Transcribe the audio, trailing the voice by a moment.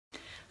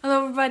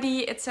Hello everybody,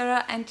 it's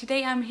Sarah and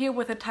today I'm here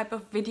with a type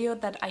of video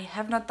that I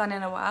have not done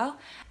in a while,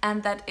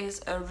 and that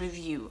is a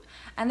review.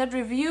 And that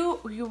review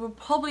you will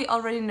probably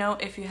already know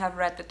if you have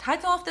read the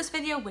title of this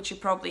video, which you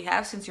probably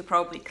have since you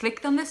probably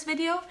clicked on this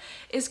video,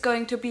 is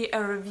going to be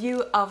a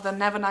review of the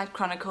Nevernight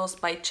Chronicles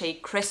by J.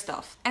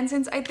 Kristoff. And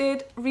since I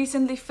did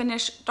recently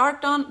finish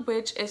Darkdawn,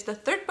 which is the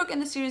third book in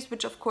the series,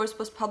 which of course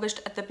was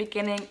published at the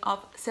beginning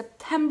of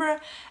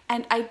September,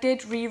 and I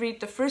did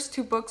reread the first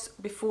two books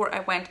before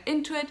I went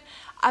into it,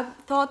 I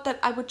thought that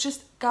I would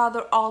just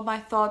gather all my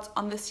thoughts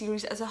on the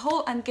series as a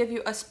whole and give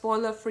you a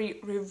spoiler-free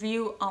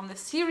review on the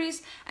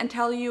series and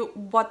tell you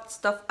what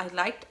stuff I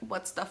liked,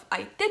 what stuff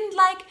I didn't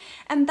like,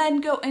 and then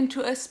go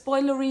into a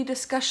spoilery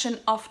discussion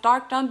of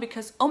Darkdawn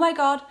because, oh my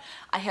god,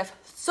 I have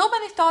so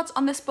many thoughts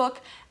on this book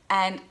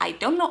and I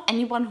don't know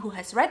anyone who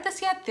has read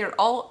this yet. They're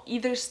all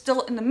either still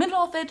in the middle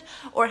of it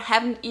or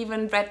haven't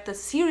even read the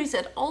series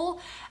at all,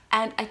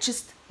 and I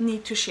just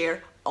need to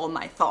share all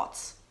my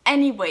thoughts.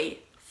 Anyway,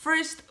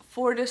 first,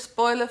 for the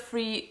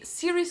spoiler-free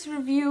series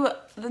review,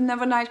 the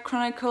Nevernight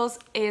Chronicles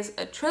is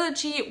a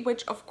trilogy,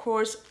 which of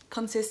course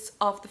consists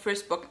of the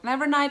first book,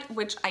 Nevernight,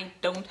 which I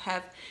don't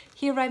have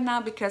here right now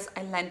because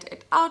I lent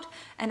it out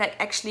and I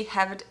actually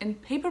have it in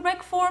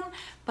paperback form,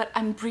 but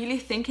I'm really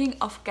thinking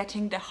of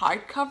getting the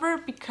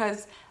hardcover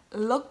because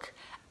look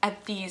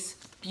at these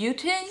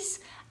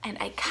beauties, and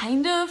I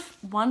kind of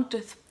want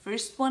the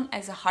first one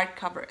as a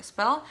hardcover as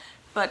well.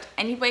 But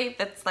anyway,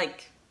 that's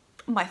like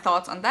my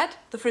thoughts on that.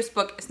 The first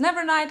book is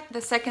Nevernight,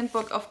 the second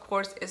book of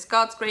course is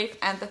Godsgrave,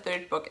 and the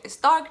third book is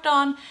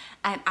Darkdawn,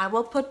 and I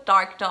will put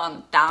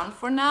Darkdawn down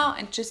for now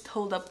and just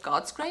hold up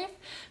Godsgrave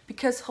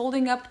because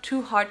holding up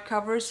two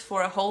hardcovers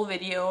for a whole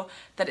video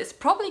that is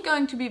probably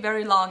going to be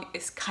very long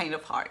is kind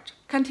of hard.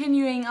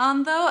 Continuing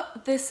on though,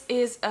 this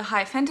is a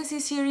high fantasy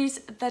series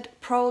that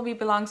probably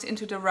belongs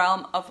into the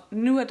realm of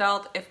new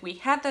adult if we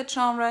had that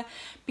genre,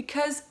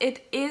 because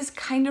it is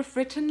kind of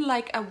written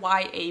like a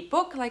YA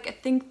book. Like, I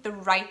think the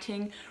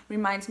writing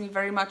reminds me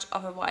very much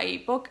of a YA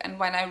book, and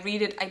when I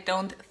read it I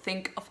don't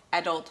think of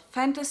adult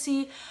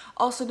fantasy.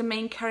 Also, the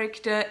main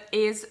character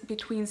is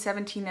between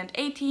 17 and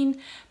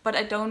 18, but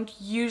I don't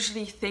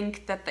usually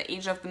think that the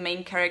age of the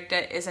main character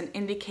is an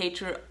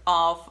indicator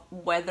of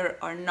whether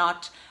or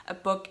not a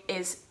book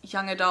is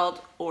young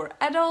adult or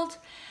adult.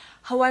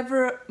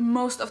 However,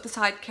 most of the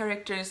side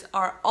characters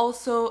are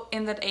also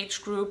in that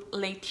age group,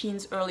 late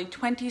teens, early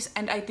 20s,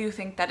 and I do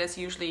think that is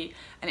usually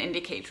an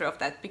indicator of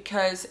that,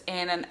 because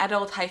in an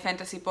adult high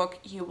fantasy book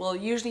you will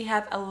usually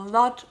have a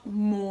lot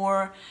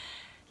more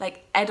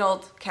like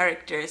adult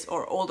characters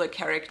or older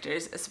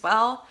characters as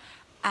well.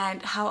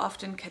 And how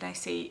often can I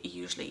say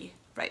usually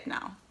right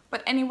now?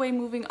 But anyway,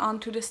 moving on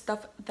to the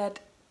stuff that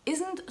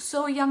isn't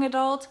so young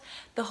adult.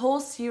 The whole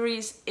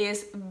series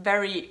is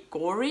very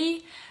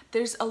gory.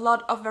 There's a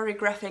lot of very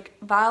graphic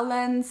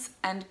violence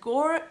and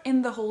gore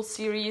in the whole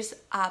series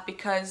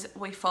because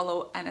we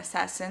follow an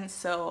assassin,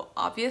 so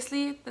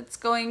obviously that's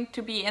going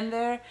to be in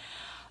there.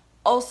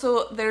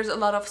 Also, there's a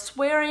lot of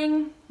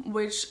swearing,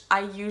 which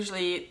I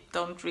usually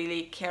don't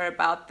really care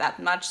about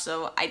that much,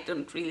 so I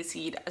don't really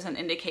see it as an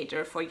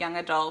indicator for young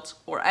adult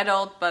or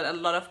adult, but a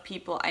lot of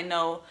people I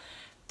know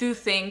do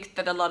think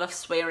that a lot of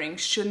swearing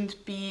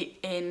shouldn't be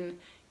in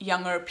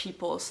younger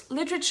people's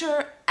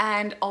literature,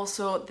 and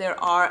also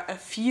there are a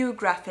few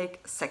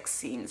graphic sex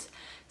scenes,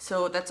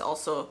 so that's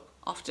also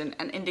often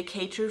an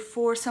indicator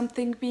for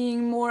something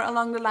being more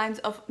along the lines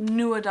of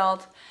new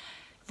adult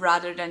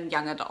rather than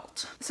young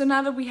adult. So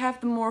now that we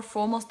have the more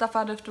formal stuff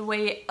out of the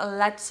way,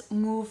 let's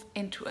move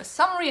into a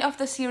summary of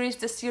the series.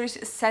 The series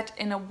is set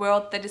in a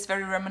world that is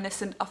very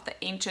reminiscent of the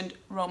ancient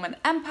Roman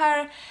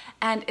Empire,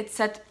 and it's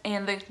set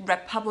in the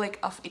Republic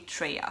of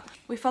Etreia.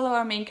 We follow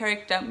our main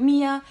character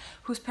Mia,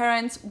 whose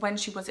parents, when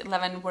she was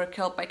 11, were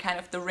killed by kind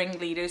of the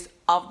ringleaders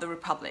of the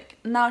Republic.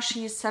 Now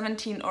she is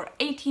 17 or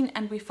 18,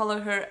 and we follow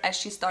her as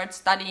she starts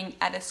studying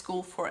at a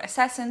school for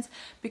assassins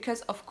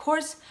because of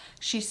course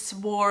she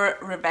swore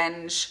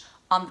revenge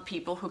on the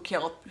people who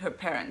killed her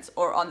parents,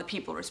 or on the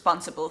people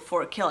responsible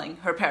for killing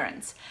her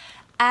parents.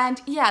 And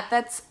yeah,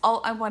 that's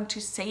all I want to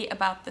say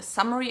about the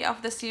summary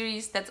of the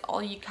series. That's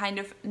all you kind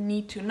of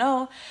need to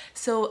know.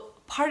 So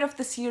part of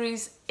the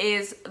series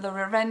is the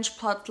revenge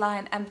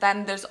plotline, and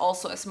then there's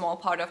also a small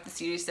part of the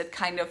series that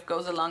kind of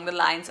goes along the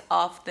lines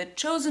of the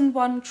chosen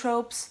one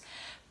tropes,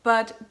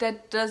 but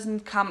that doesn't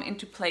come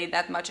into play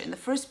that much in the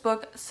first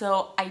book,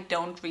 so I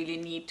don't really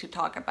need to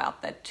talk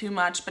about that too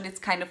much, but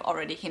it's kind of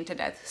already hinted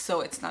at,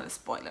 so it's not a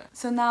spoiler.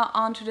 So now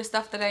on to the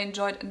stuff that I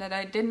enjoyed and that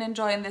I didn't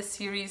enjoy in this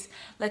series.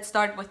 Let's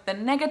start with the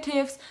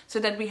negatives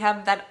so that we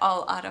have that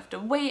all out of the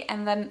way,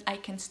 and then I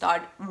can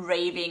start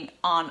raving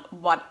on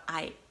what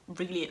I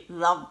really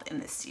loved in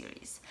this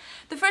series.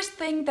 The first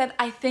thing that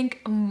I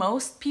think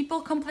most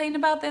people complain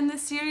about in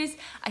this series,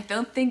 I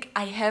don't think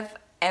I have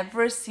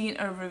ever seen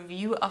a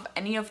review of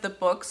any of the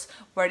books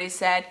where they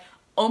said,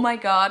 oh my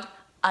god,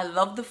 I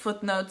love the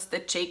footnotes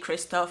that J.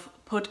 Kristoff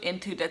put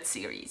into that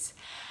series.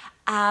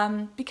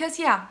 Because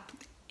yeah,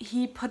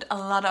 he put a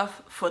lot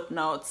of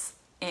footnotes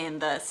in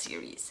the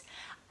series.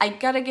 I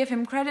gotta give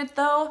him credit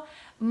though.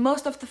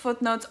 Most of the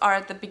footnotes are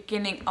at the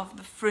beginning of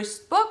the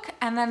first book,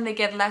 and then they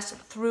get less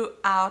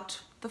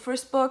throughout the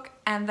first book,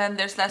 and then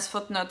there's less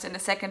footnotes in the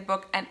second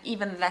book and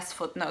even less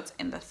footnotes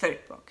in the third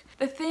book.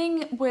 The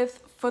thing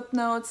with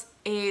footnotes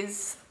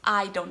is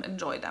I don't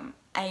enjoy them.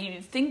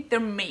 I think there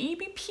may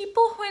be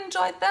people who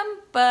enjoyed them,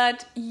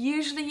 but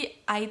usually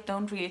I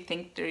don't really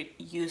think they're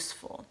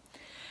useful.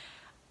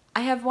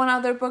 I have one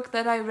other book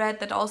that I read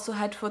that also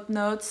had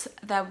footnotes.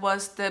 That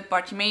was the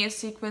Bartimaeus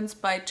sequence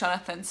by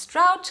Jonathan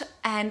Strout,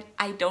 and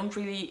I don't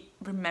really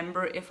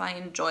remember if I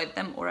enjoyed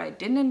them or I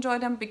didn't enjoy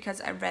them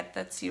because I read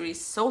that series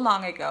so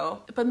long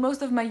ago. But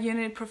most of my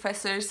uni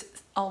professors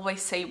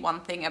always say one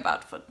thing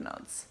about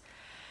footnotes.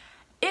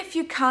 If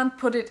you can't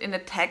put it in a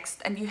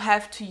text and you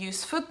have to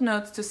use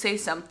footnotes to say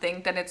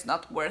something, then it's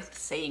not worth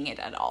saying it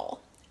at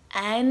all.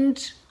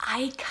 And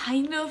I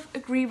kind of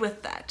agree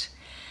with that.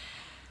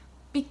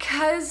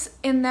 Because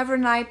in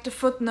Nevernight, the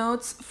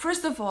footnotes,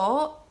 first of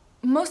all,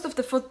 most of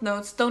the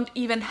footnotes don't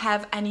even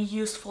have any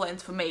useful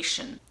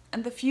information.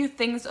 And the few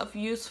things of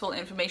useful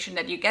information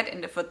that you get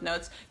in the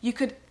footnotes, you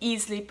could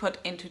easily put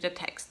into the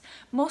text.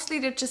 Mostly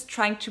they're just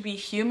trying to be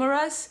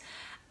humorous,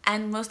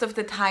 and most of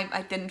the time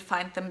I didn't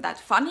find them that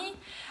funny.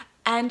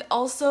 And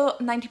also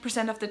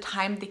 90% of the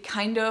time they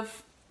kind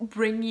of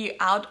bring you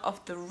out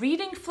of the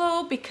reading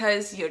flow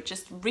because you're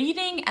just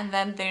reading and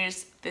then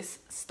there's this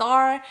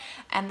star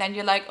and then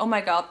you're like, oh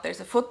my god, there's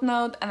a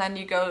footnote, and then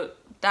you go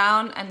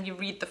down and you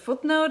read the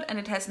footnote and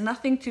it has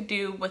nothing to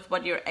do with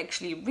what you're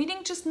actually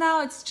reading just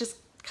now. It's just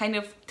kind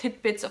of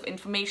tidbits of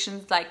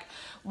information like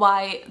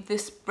why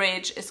this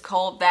bridge is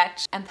called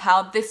that and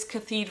how this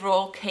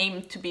cathedral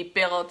came to be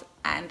built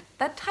and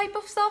that type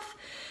of stuff.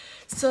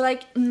 So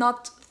like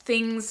not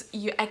things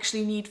you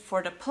actually need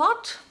for the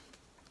plot.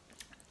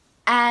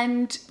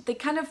 And they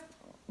kind of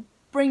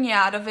bring you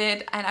out of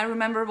it. And I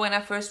remember when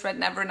I first read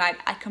Nevernight,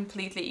 I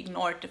completely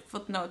ignored the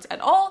footnotes at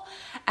all,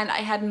 and I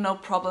had no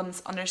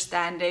problems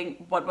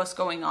understanding what was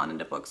going on in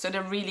the book. So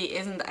there really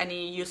isn't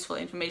any useful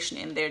information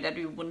in there that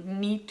we would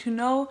need to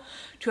know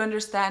to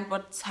understand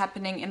what's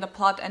happening in the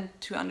plot and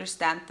to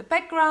understand the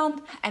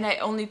background. And I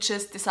only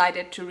just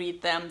decided to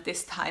read them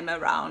this time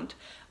around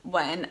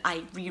when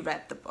I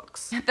reread the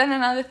books. Then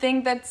another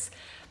thing that's,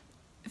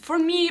 for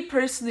me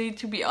personally,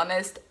 to be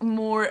honest,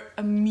 more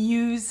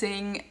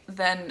amusing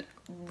than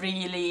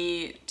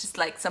really just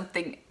like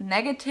something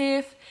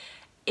negative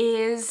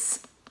is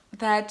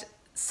that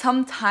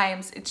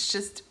sometimes it's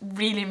just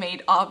really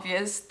made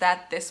obvious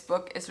that this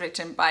book is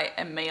written by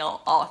a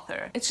male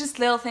author. It's just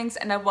little things,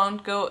 and I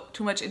won't go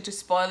too much into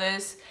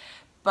spoilers,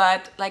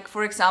 but like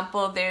for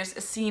example, there's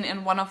a scene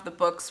in one of the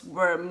books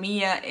where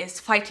Mia is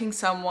fighting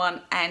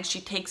someone and she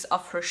takes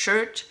off her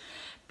shirt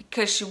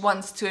because she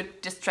wants to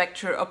distract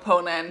her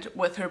opponent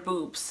with her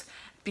boobs,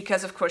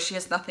 because of course she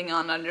has nothing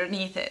on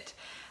underneath it.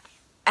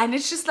 And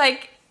it's just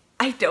like,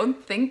 I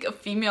don't think a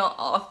female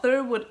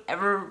author would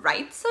ever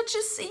write such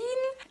a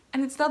scene.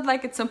 And it's not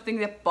like it's something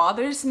that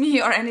bothers me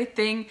or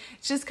anything.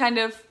 It's just kind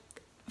of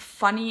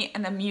funny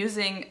and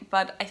amusing,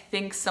 but I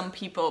think some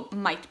people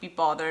might be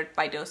bothered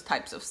by those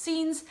types of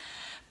scenes.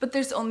 But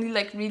there's only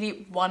like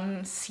really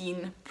one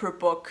scene per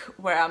book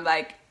where I'm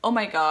like, oh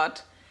my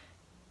god,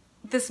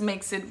 this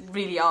makes it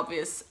really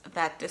obvious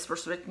that this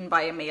was written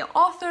by a male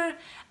author.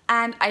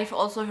 And I've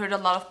also heard a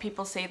lot of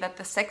people say that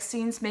the sex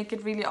scenes make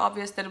it really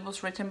obvious that it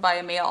was written by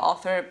a male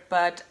author,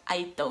 but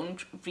I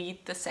don't read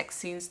the sex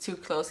scenes too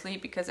closely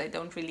because I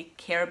don't really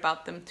care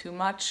about them too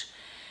much.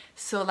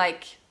 So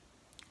like,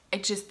 I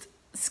just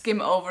skim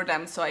over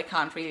them, so I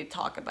can't really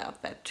talk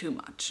about that too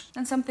much.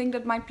 And something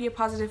that might be a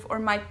positive or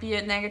might be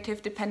a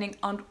negative depending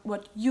on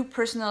what you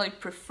personally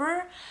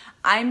prefer,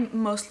 I'm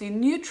mostly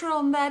neutral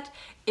on that,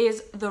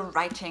 is the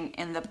writing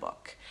in the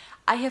book.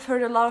 I have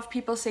heard a lot of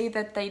people say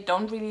that they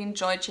don't really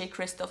enjoy J.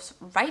 Kristoff's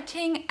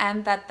writing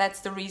and that that's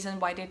the reason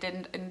why they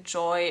didn't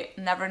enjoy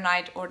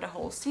Nevernight or the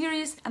whole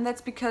series, and that's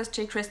because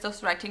J.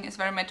 Kristoff's writing is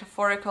very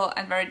metaphorical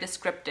and very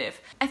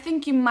descriptive. I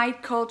think you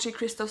might call J.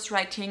 Kristoff's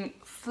writing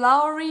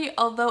flowery,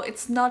 although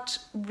it's not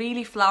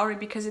really flowery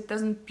because it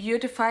doesn't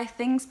beautify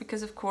things,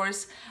 because of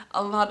course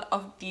a lot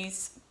of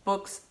these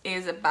books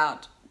is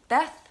about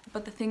death.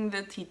 But the thing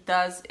that he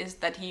does is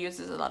that he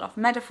uses a lot of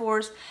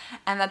metaphors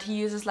and that he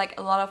uses like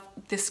a lot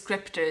of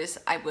descriptors,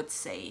 I would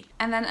say.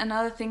 And then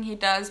another thing he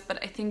does, but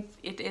I think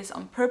it is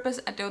on purpose,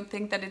 I don't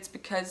think that it's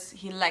because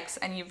he lacks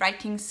any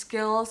writing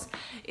skills,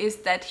 is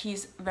that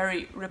he's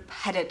very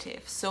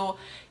repetitive. So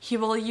he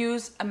will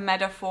use a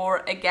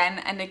metaphor again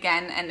and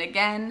again and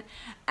again,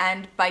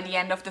 and by the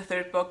end of the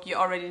third book you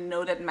already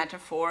know that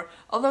metaphor,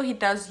 although he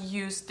does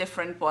use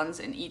different ones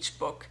in each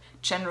book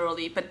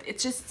generally, but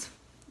it's just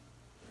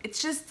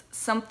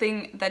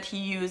something that he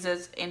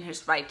uses in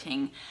his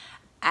writing,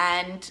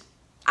 and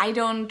I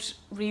don't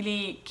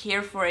really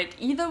care for it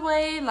either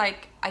way.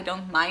 Like, I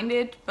don't mind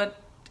it,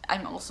 but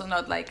I'm also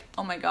not like,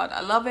 oh my god, I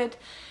love it.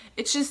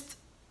 It's just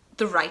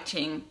the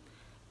writing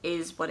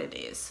is what it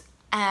is.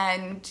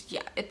 And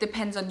yeah, it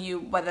depends on you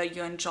whether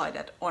you enjoy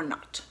that or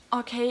not.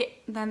 Okay,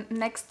 then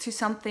next to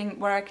something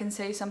where I can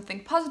say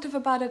something positive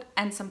about it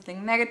and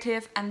something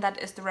negative, and that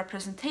is the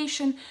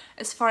representation.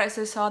 As far as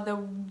I saw, there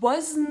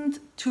wasn't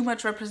too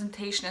much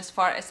representation as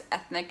far as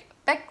ethnic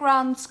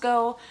backgrounds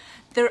go.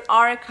 There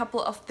are a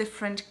couple of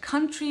different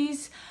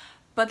countries,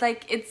 but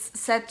like it's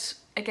set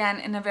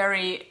again in a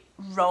very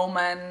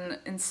Roman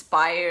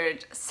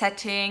inspired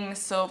setting,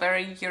 so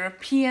very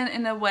European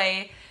in a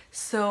way.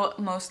 So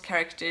most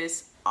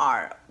characters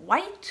are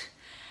white,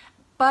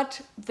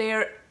 but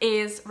there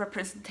is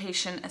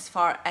representation as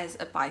far as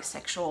a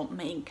bisexual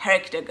main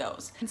character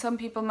goes. And some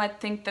people might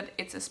think that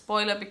it's a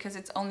spoiler because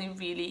it's only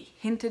really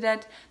hinted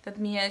at that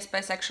Mia is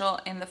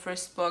bisexual in the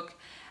first book,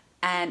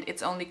 and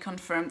it's only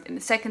confirmed in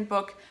the second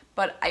book,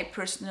 but I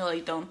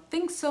personally don't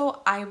think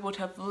so. I would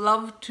have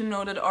loved to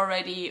know that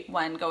already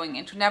when going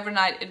into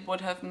Nevernight. It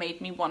would have made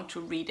me want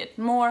to read it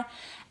more.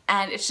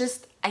 And it's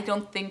just, I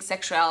don't think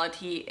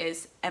sexuality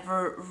is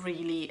ever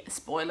really a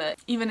spoiler,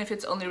 even if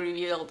it's only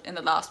revealed in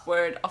the last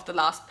word of the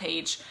last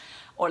page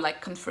or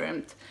like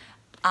confirmed.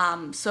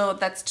 So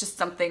that's just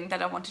something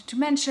that I wanted to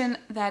mention,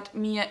 that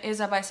Mia is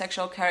a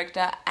bisexual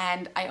character,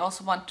 and I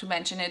also want to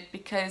mention it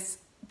because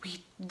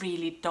we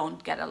really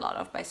don't get a lot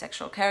of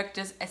bisexual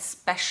characters,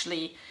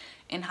 especially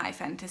in high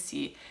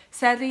fantasy.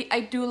 Sadly,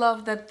 I do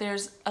love that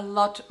there's a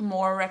lot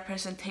more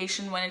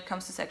representation when it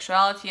comes to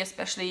sexuality,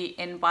 especially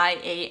in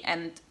YA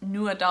and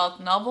new adult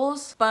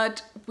novels,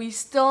 but we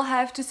still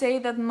have to say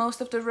that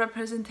most of the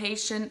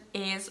representation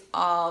is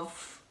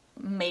of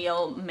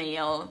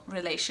male-male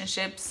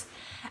relationships,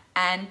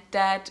 and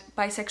that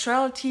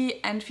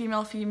bisexuality and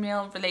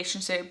female-female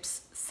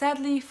relationships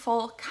sadly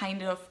fall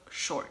kind of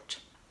short.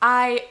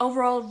 I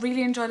overall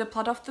really enjoy the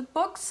plot of the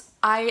books.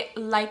 I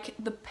like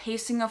the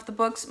pacing of the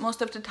books.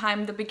 Most of the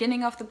time the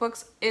beginning of the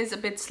books is a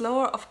bit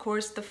slower. Of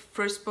course, the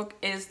first book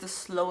is the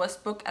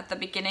slowest book at the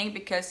beginning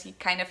because you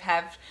kind of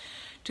have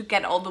to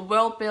get all the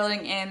world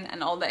building in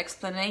and all the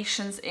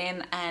explanations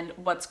in and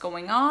what's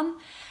going on.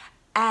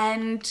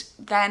 And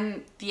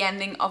then the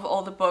ending of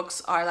all the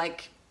books are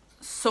like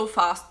so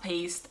fast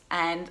paced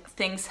and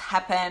things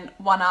happen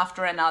one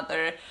after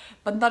another,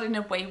 but not in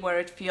a way where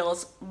it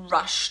feels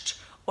rushed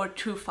or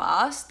too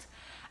fast.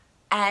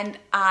 And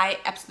I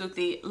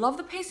absolutely love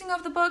the pacing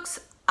of the books.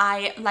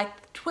 I like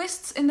the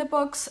twists in the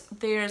books.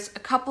 There's a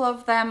couple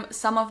of them.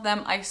 Some of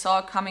them I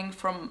saw coming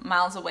from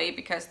miles away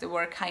because they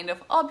were kind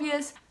of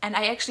obvious, and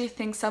I actually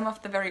think some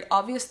of the very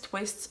obvious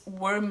twists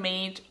were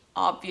made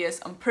obvious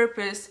on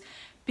purpose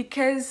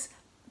because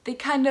they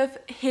kind of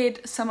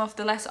hid some of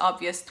the less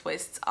obvious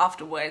twists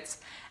afterwards,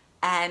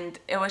 and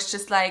it was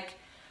just like,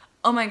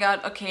 oh my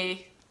god,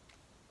 okay,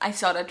 I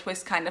saw that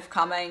twist kind of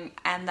coming,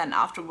 and then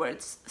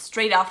afterwards,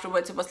 straight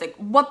afterwards, it was like,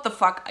 what the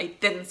fuck, I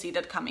didn't see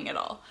that coming at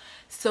all.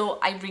 So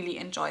I really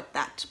enjoyed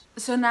that.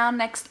 So now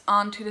next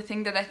on to the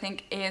thing that I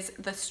think is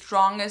the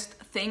strongest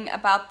thing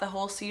about the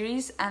whole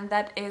series, and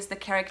that is the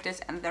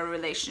characters and their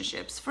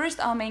relationships.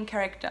 First, our main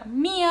character,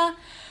 Mia,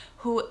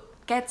 who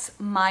gets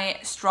my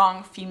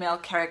strong female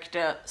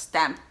character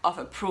stamp of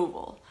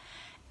approval.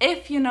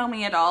 If you know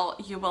me at all,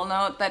 you will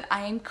know that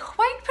I am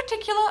quite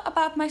particular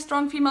about my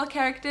strong female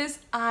characters.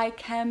 I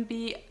can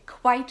be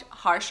quite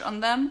harsh on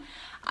them.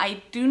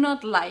 I do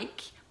not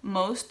like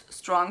most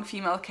strong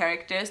female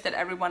characters that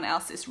everyone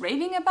else is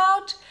raving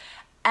about.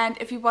 And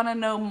if you want to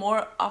know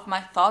more of my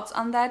thoughts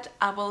on that,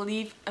 I will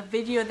leave a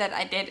video that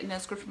I did in the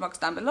description box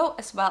down below,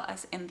 as well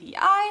as in the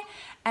eye.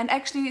 And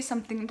actually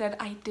something that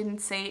I didn't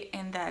say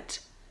in that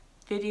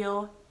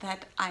video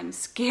that I'm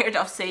scared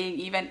of saying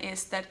even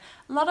is that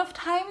a lot of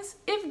times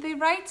if they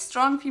write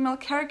strong female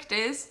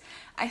characters,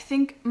 I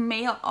think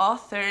male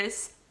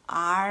authors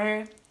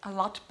are a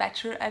lot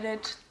better at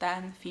it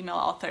than female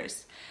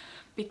authors,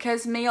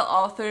 because male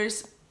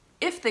authors,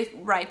 if they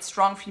write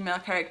strong female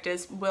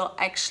characters, will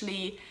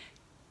actually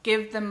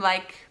give them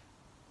like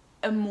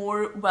a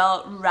more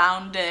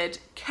well-rounded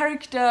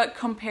character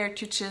compared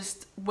to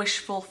just wish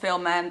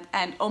fulfillment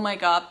and oh my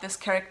god, this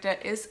character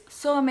is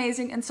so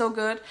amazing and so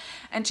good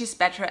and she's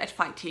better at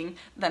fighting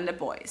than the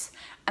boys.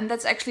 And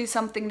that's actually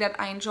something that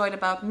I enjoyed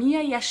about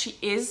Mia. Yes, she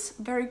is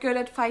very good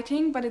at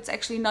fighting, but it's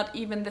actually not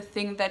even the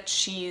thing that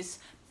she's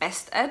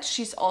best at.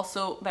 She's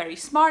also very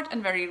smart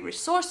and very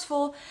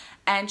resourceful,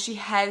 and she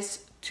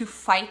has to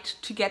fight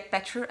to get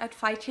better at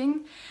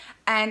fighting.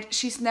 And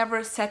she's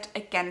never set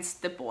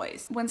against the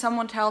boys. When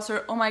someone tells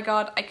her, oh my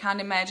god, I can't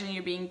imagine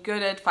you being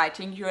good at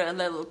fighting, you're a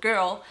little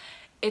girl,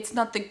 it's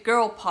not the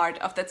girl part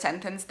of that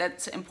sentence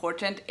that's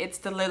important, it's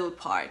the little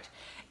part.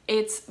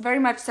 It's very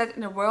much set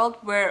in a world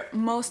where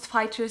most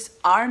fighters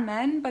are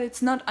men, but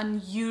it's not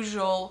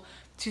unusual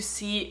to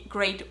see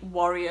great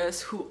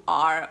warriors who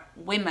are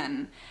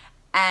women.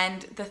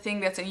 And the thing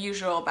that's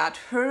unusual about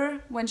her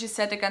when she's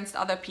set against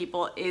other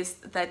people is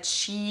that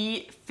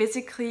she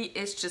physically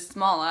is just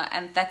smaller,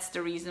 and that's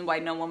the reason why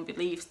no one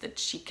believes that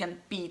she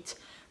can beat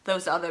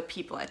those other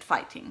people at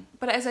fighting.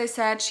 But as I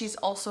said, she's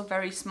also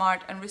very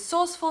smart and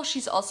resourceful.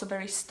 She's also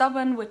very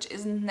stubborn, which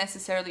isn't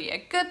necessarily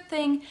a good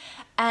thing.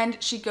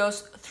 And she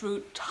goes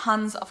through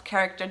tons of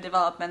character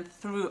development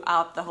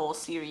throughout the whole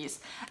series.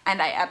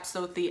 And I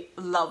absolutely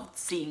loved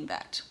seeing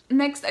that.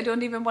 Next, I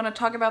don't even want to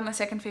talk about my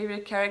second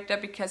favorite character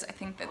because I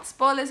think that's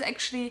spoilers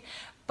actually.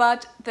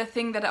 But the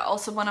thing that I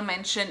also want to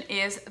mention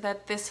is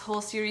that this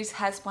whole series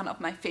has one of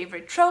my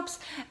favorite tropes,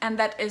 and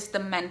that is the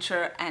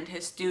mentor and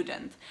his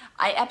student.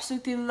 I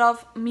absolutely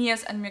love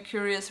Mia's and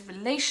Mercuria's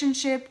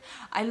relationship.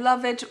 I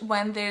love it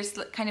when there's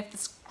kind of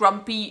this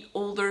grumpy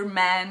older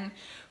man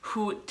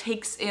who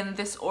takes in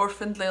this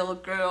orphaned little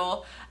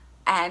girl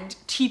and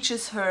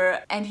teaches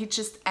her, and he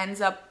just ends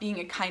up being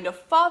a kind of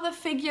father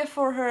figure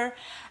for her.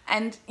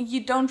 And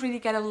you don't really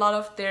get a lot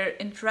of their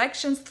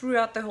interactions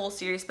throughout the whole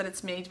series, but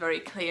it's made very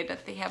clear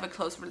that they have a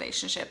close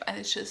relationship, and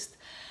it's just,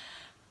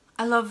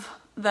 I love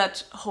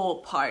that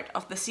whole part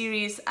of the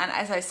series. And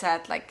as I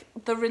said, like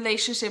the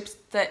relationships,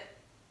 the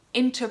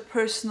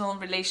interpersonal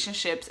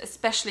relationships,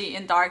 especially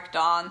in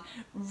Darkdawn,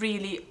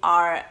 really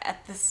are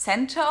at the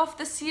center of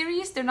the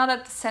series. They're not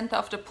at the center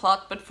of the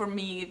plot, but for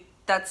me,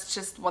 that's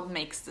just what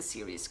makes the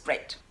series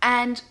great.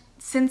 And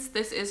since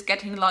this is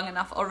getting long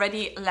enough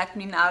already, let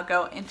me now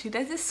go into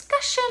the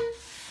discussion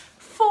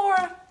for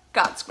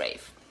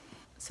Godsgrave.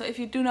 So if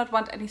you do not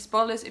want any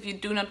spoilers, if you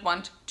do not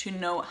want to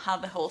know how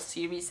the whole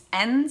series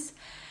ends,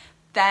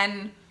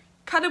 then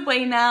cut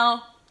away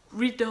now,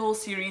 read the whole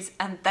series,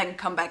 and then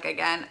come back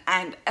again.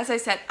 And as I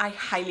said, I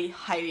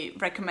highly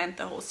recommend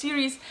the whole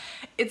series.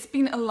 It's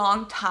been a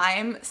long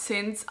time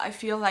since I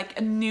feel like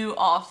a new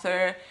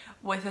author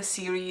with a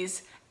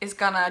series is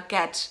gonna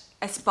get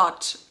a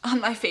spot on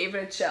my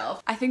favorite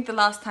shelf. I think the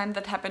last time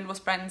that happened was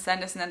Brandon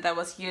Sanderson, and that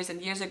was years and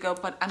years ago,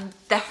 but I'm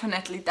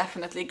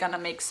definitely gonna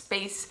make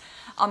space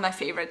on my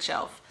favorite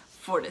shelf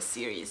for this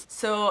series.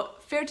 So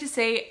fair to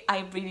say,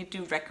 I really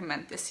do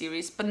recommend this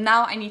series. But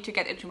now I need to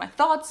get into my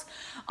thoughts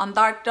on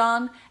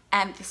Darkdawn,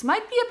 and this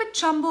might be a bit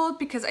jumbled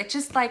because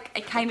I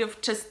kind of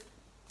just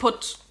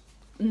put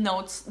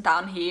notes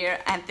down here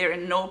and they're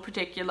in no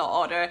particular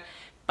order,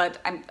 but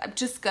I'm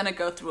just gonna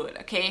go through it,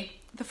 okay?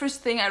 The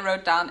first thing I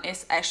wrote down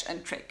is Ash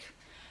and Trick.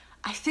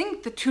 I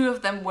think the two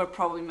of them were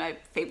probably my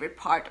favorite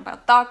part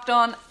about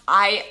Darkdawn.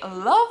 I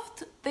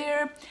loved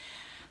their,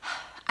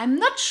 I'm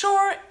not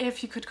sure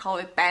if you could call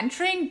it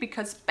bantering,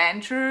 because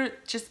banter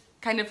just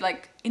kind of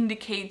like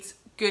indicates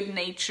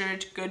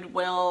good-natured,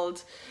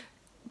 good-willed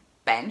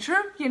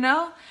banter, you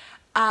know?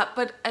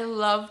 But I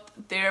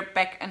loved their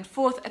back and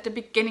forth at the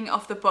beginning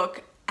of the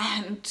book,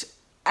 and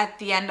at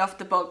the end of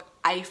the book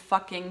I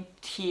fucking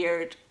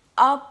teared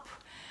up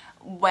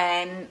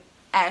when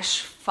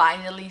Ash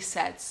finally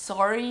said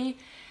sorry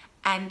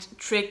and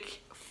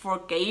Trick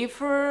forgave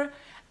her,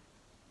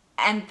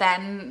 and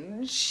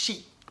then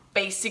she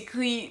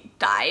basically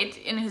died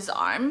in his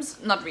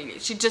arms. Not really,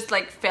 she just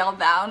like fell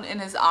down in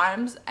his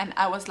arms, and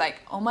I was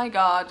like, oh my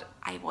god,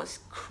 I was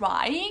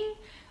crying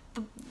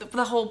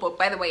the whole book.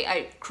 By the way,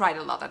 I cried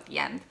a lot at the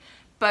end,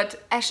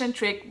 but Ash and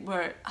Trick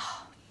were,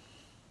 oh,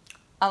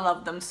 I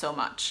love them so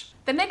much.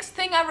 The next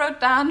thing I wrote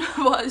down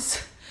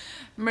was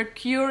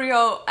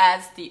Mercurio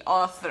as the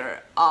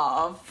author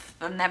of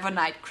the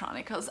Nevernight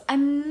Chronicles.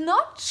 I'm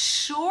not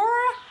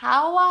sure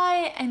how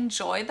I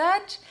enjoy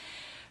that,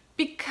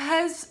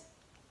 because,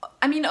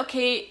 I mean,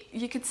 okay,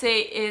 you could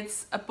say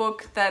it's a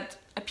book that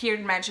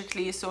appeared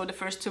magically, so the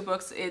first two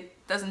books,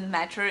 it doesn't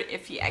matter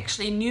if he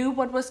actually knew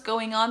what was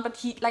going on, but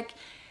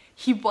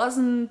he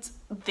wasn't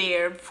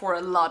there for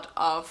a lot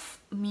of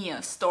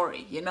Mia's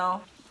story, you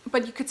know?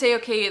 But you could say,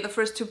 okay, the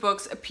first two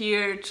books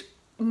appeared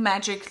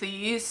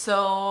magically,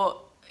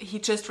 so he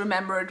just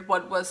remembered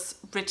what was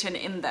written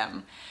in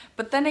them.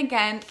 But then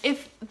again,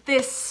 if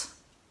this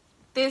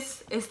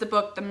is the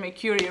book that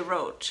Mercurio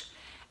wrote,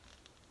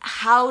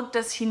 how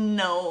does he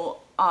know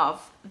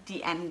of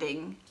the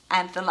ending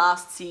and the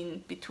last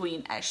scene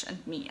between Ash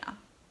and Mia?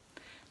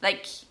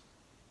 Like,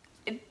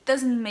 it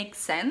doesn't make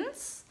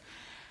sense.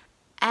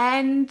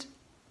 And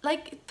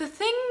like, the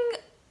thing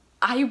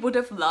I would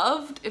have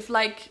loved if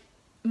like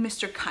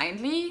Mr.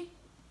 Kindly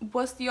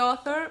was the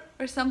author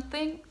or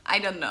something, I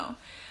don't know.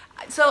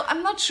 So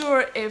I'm not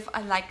sure if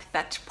I like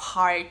that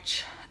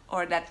part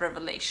or that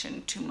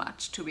revelation too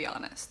much, to be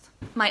honest.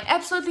 My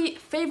absolutely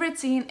favorite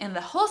scene in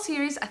the whole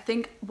series, I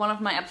think one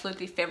of my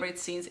absolutely favorite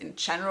scenes in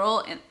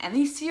general in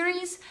any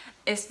series,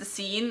 is the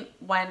scene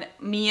when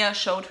Mia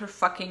showed her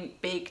fucking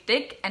big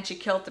dick and she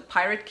killed the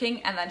Pirate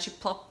King, and then she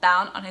plopped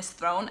down on his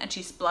throne and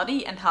she's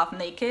bloody and half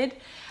naked,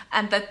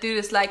 and that dude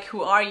is like,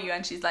 who are you?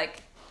 And she's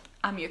like,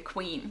 I'm your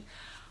queen.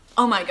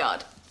 Oh my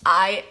god,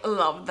 I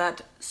love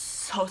that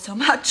so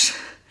much.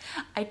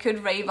 I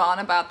could rave on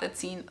about that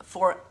scene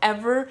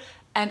forever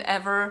and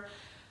ever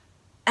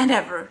and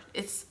ever.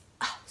 It's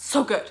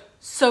so good,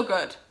 so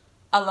good.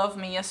 I love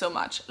Mia so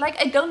much.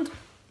 Like, I don't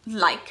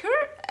like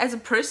her as a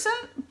person,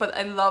 but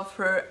I love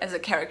her as a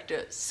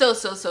character so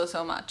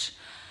much.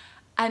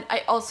 And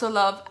I also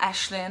love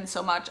Ashlyn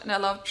so much, and I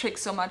love Trick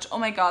so much. Oh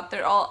my god,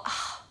 they're all...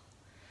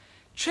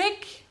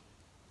 Trick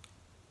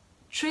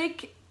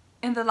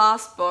in the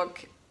last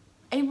book,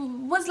 I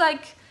was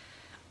like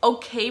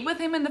okay with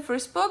him in the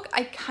first book.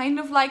 I kind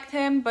of liked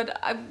him, but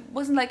I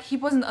wasn't like, he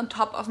wasn't on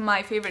top of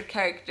my favorite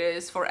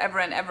characters forever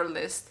and ever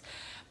list.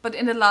 But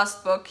in the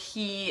last book,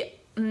 he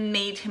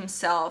made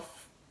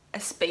himself a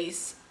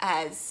space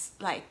as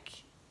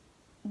like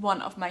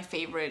one of my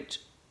favorite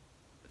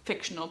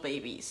fictional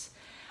babies.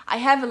 I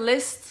have a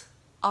list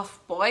of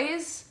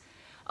boys,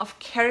 of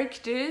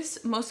characters.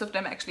 Most of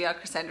them actually are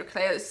Cassandra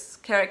Clare's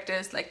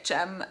characters, like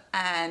Jem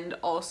and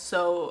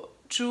also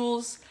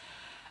Jules.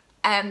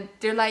 And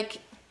they're like,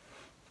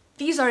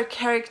 these are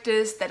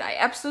characters that I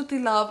absolutely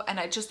love, and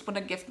I just want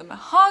to give them a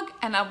hug,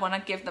 and I want to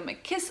give them a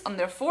kiss on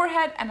their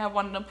forehead, and I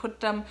want to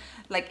put them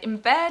like in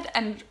bed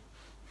and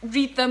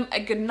read them a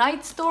good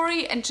night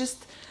story, and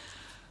just,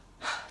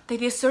 they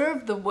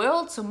deserve the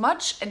world so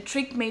much, and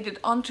Trig made it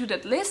onto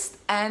that list,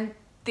 and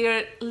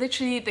they're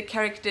literally the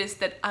characters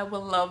that I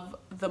will love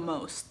the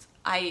most.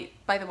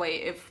 By the way,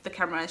 if the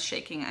camera is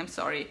shaking, I'm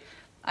sorry.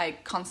 I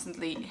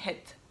constantly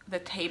hit the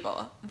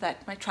table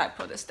that my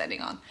tripod is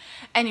standing on.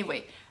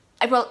 Anyway,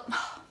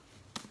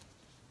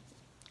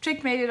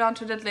 Trig made it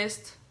onto that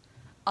list.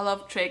 I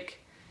love Trig.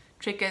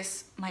 Trig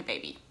is my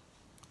baby.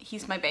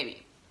 He's my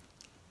baby.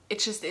 It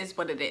just is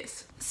what it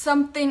is.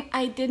 Something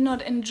I did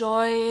not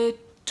enjoy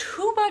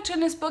too much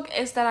in this book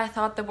is that I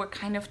thought there were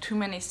kind of too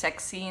many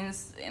sex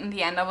scenes. In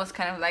the end, I was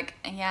kind of like,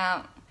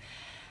 yeah.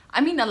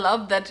 I mean, I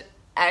love that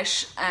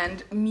Ash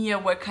and Mia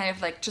were kind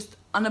of like just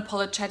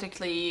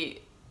unapologetically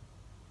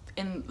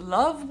in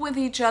love with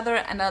each other,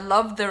 and I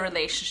love the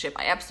relationship.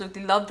 I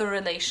absolutely love the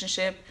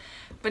relationship,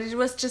 but it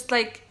was just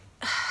like,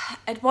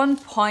 at one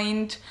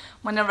point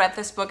when I read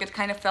this book, it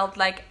kind of felt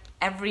like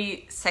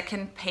every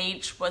second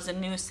page was a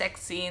new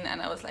sex scene,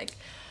 and I was like,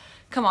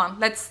 come on,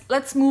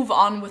 let's move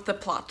on with the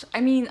plot.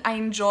 I mean, I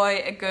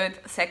enjoy a good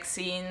sex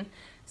scene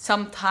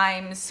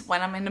sometimes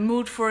when I'm in the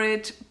mood for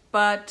it,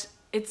 but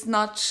it's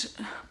not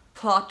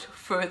plot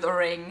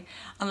furthering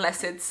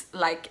unless it's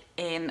like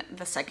in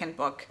the second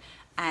book.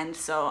 And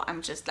so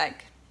I'm just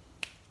like,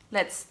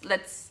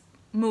 let's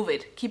move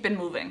it, keep it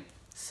moving.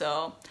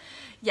 So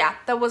yeah,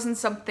 that wasn't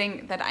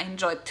something that I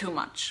enjoyed too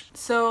much.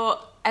 So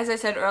as I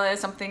said earlier,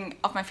 something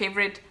of my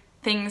favorite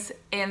things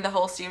in the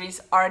whole series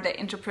are the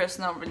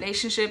interpersonal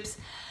relationships.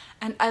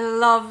 And I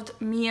loved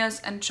Mia's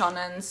and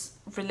Jonan's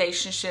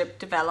relationship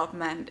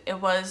development.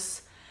 It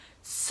was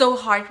so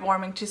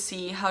heartwarming to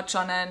see how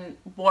Jonan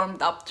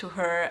warmed up to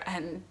her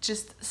and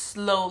just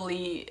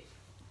slowly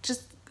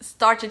just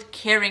started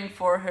caring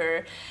for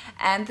her.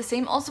 And the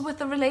same also with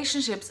the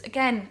relationships.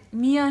 Again,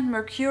 Mia and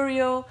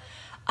Mercurio,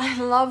 I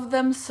love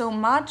them so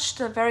much.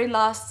 The very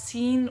last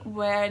scene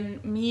when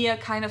Mia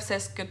kind of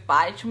says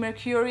goodbye to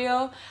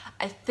Mercurio,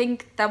 I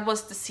think that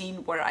was the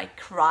scene where I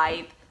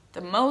cried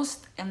the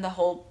most in the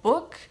whole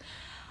book.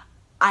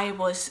 I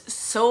was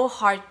so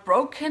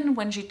heartbroken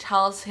when she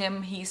tells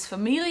him he's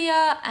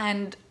Familia,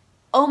 and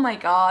oh my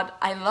god,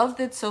 I loved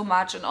it so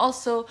much. And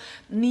also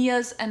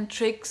Mia's and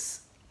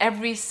Trig's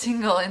every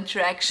single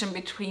interaction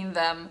between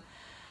them.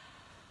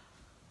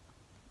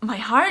 My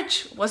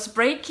heart was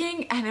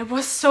breaking, and it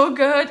was so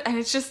good, and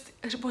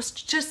it was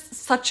just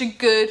such a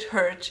good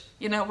hurt,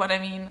 you know what I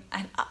mean?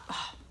 And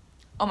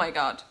oh my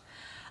god,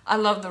 I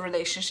love the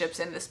relationships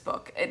in this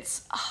book.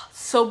 It's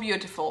so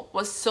beautiful. It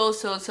was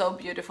so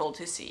beautiful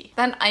to see.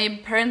 Then I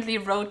apparently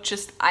wrote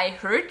just I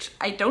hurt.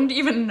 I don't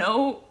even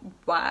know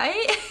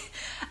why,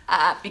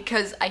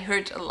 because I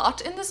hurt a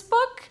lot in this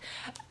book.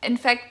 In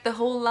fact, the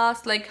whole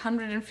last like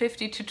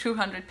 150 to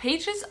 200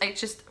 pages, I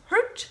just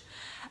hurt.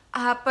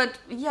 But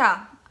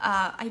yeah,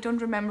 I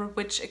don't remember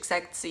which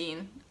exact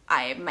scene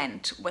I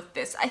meant with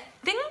this. I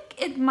think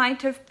it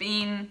might have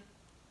been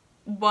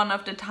one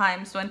of the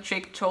times when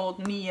Trig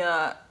told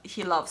Mia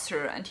he loves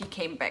her and he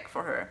came back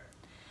for her.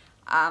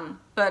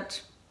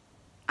 But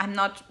I'm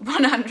not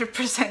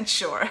 100%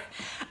 sure.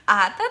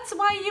 That's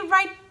why you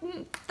write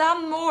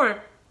down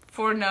more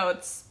for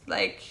notes.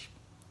 Like,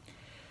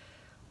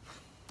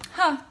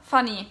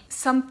 funny.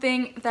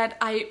 Something that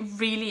I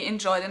really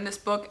enjoyed in this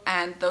book,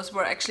 and those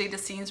were actually the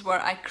scenes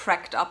where I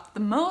cracked up the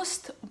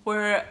most,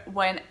 were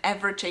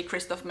whenever J.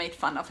 Kristoff made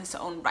fun of his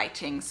own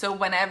writing. So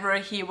whenever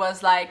he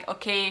was like,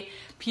 okay,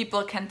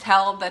 people can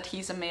tell that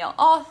he's a male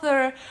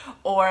author,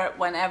 or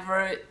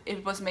whenever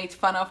it was made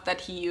fun of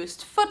that he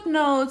used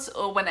footnotes,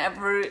 or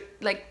whenever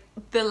like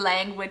the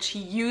language he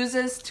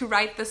uses to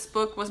write this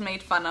book was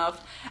made fun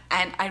of,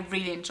 and I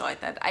really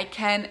enjoyed that. I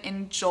can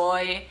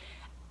enjoy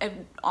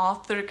an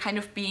author kind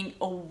of being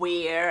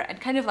aware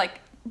and kind of like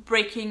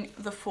breaking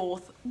the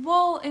fourth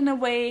wall in a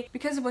way,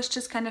 because it was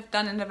just kind of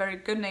done in a very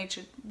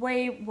good-natured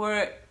way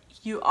where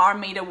you are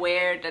made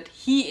aware that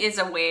he is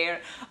aware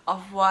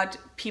of what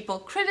people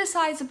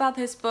criticize about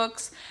his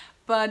books,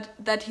 but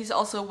that he's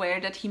also aware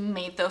that he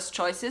made those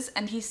choices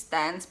and he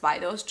stands by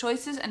those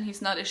choices and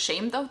he's not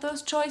ashamed of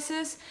those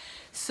choices.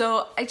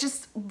 So I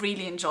just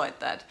really enjoyed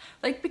that.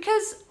 Like,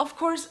 because of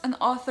course an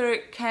author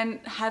can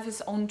have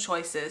his own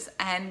choices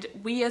and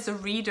we as a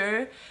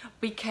reader,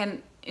 we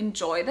can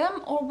enjoy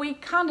them or we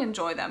can't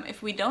enjoy them.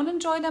 If we don't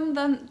enjoy them,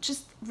 then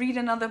just read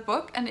another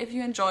book, and if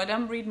you enjoy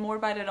them, read more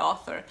by that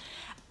author.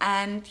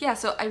 And yeah,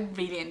 so I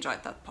really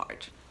enjoyed that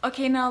part.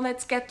 Okay, now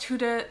let's get to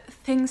the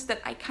things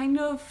that I kind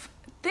of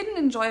didn't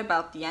enjoy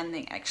about the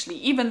ending, actually,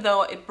 even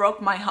though it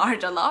broke my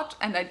heart a lot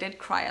and I did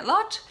cry a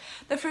lot.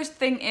 The first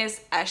thing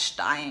is Ash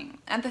dying.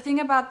 And the thing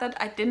about that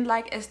I didn't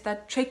like is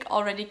that Trick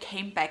already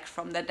came back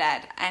from the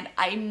dead, and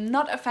I'm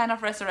not a fan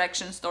of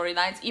resurrection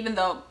storylines, even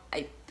though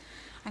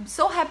I'm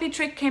so happy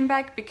Trick came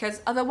back,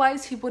 because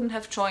otherwise he wouldn't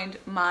have joined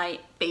my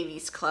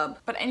babies club.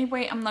 But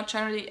anyway, I'm not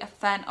generally a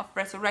fan of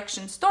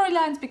resurrection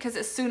storylines, because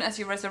as soon as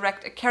you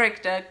resurrect a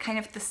character, kind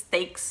of the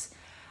stakes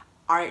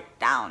are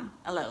down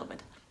a little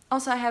bit.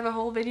 Also, I have a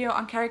whole video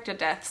on character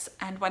deaths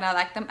and when I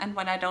like them and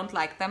when I don't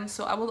like them,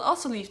 so I will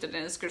also leave that in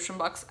the description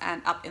box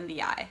and up in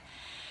the eye.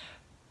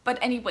 But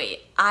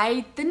anyway,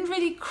 I didn't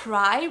really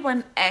cry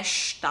when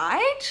Ash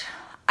died.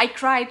 I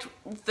cried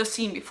the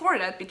scene before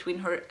that between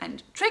her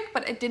and Trick,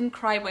 but I didn't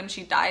cry when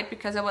she died,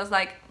 because I was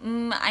like,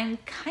 I'm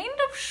kind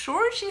of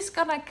sure she's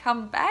gonna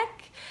come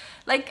back.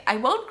 Like, I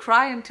won't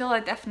cry until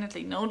I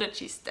definitely know that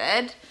she's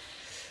dead.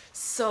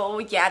 So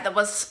yeah, that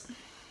was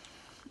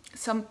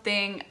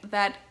something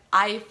that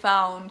I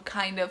found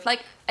kind of,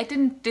 like, I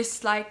didn't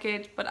dislike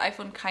it, but I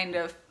found kind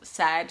of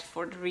sad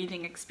for the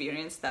reading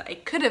experience that I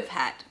could have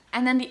had.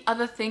 And then the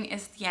other thing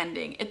is the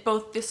ending. It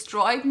both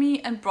destroyed me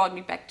and brought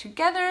me back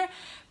together,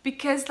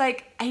 because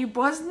like I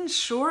wasn't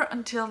sure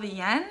until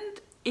the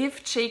end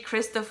if J.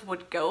 Kristoff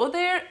would go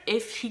there,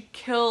 if he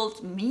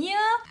killed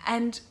Mia,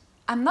 and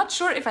I'm not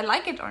sure if I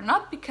like it or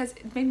not, because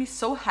it made me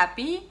so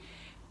happy,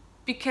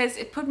 because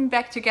it put me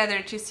back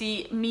together to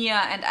see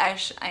Mia and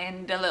Ash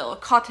in the little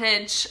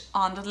cottage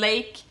on the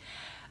lake.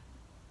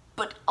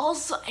 But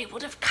also I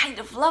would have kind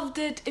of loved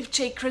it if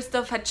J.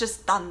 Kristoff had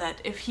just done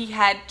that, if he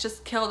had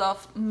just killed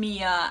off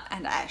Mia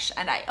and Ash.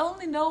 And I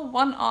only know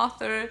one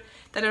author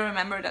that I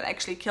remember that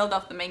actually killed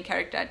off the main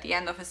character at the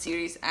end of a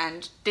series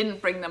and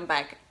didn't bring them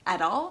back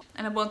at all.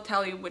 And I won't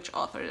tell you which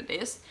author it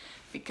is,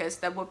 because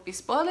that would be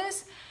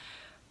spoilers.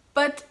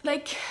 But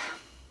like,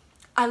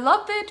 I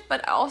loved it,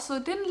 but I also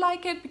didn't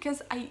like it,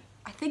 because I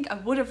think I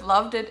would have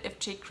loved it if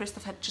J.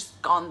 Kristoff had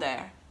just gone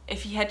there.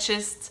 If he had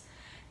just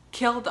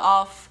killed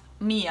off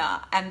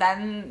Mia and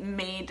then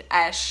made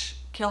Ash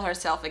kill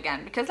herself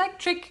again, because like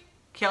Trick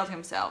killed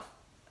himself,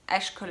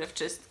 Ash could have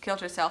just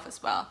killed herself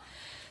as well.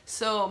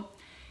 So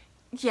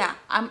yeah,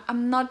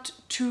 I'm not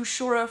too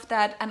sure of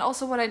that. And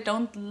also what I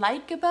don't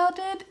like about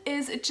it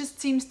is it just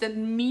seems that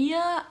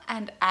Mia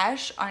and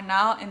Ash are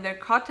now in their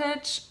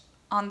cottage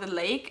on the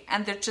lake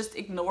and they're just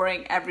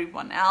ignoring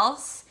everyone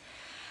else.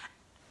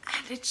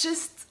 And it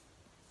just,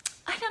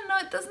 I don't know,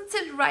 it doesn't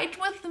sit right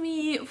with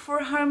me for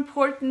how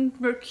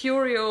important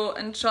Mercurio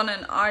and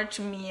Shonen are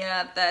to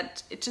Mia,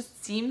 that it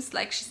just seems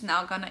like she's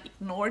now gonna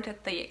ignore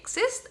that they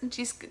exist and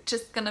she's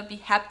just gonna be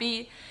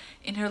happy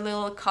in her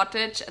little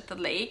cottage at the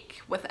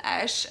lake with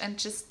Ash, and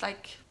just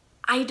like,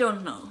 I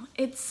don't know,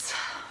 it's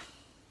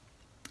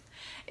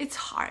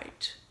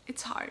hard.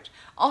 It's hard.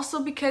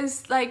 Also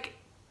because like,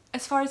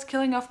 as far as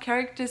killing off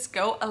characters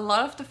go, a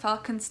lot of the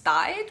Falcons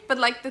died, but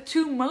like the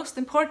two most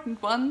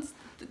important ones,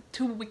 the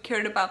two we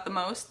cared about the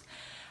most,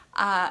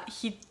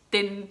 he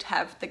didn't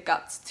have the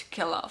guts to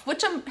kill off,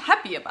 which I'm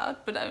happy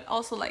about, but I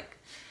also like,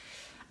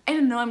 I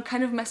don't know, I'm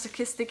kind of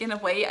masochistic in a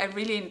way. I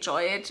really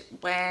enjoy it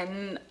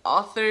when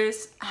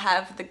authors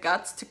have the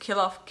guts to kill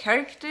off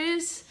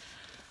characters,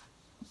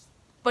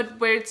 but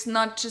where it's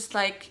not just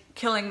like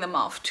killing them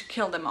off to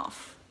kill them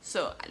off.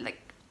 So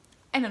like,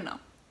 I don't know,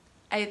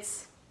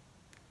 it's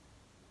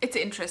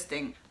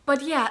interesting.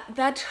 But yeah,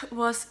 that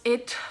was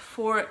it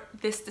for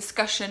this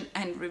discussion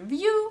and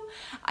review.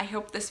 I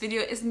hope this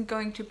video isn't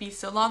going to be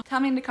so long. Tell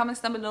me in the comments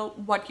down below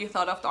what you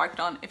thought of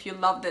Darkdawn, if you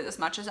loved it as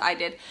much as I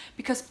did,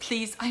 because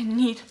please, I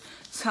need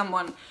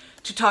someone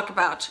to talk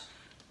about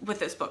with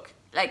this book.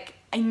 Like,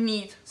 I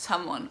need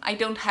someone. I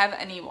don't have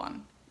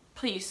anyone.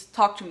 Please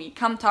talk to me,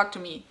 come talk to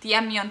me,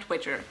 DM me on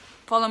Twitter.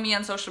 Follow me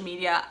on social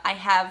media. I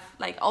have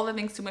like all the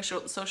links to my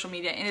social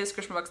media in the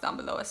description box down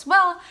below as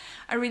well.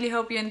 I really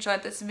hope you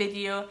enjoyed this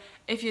video.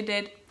 If you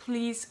did,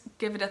 please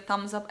give it a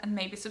thumbs up and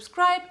maybe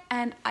subscribe,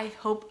 and I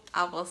hope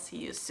I will see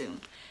you soon.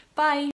 Bye!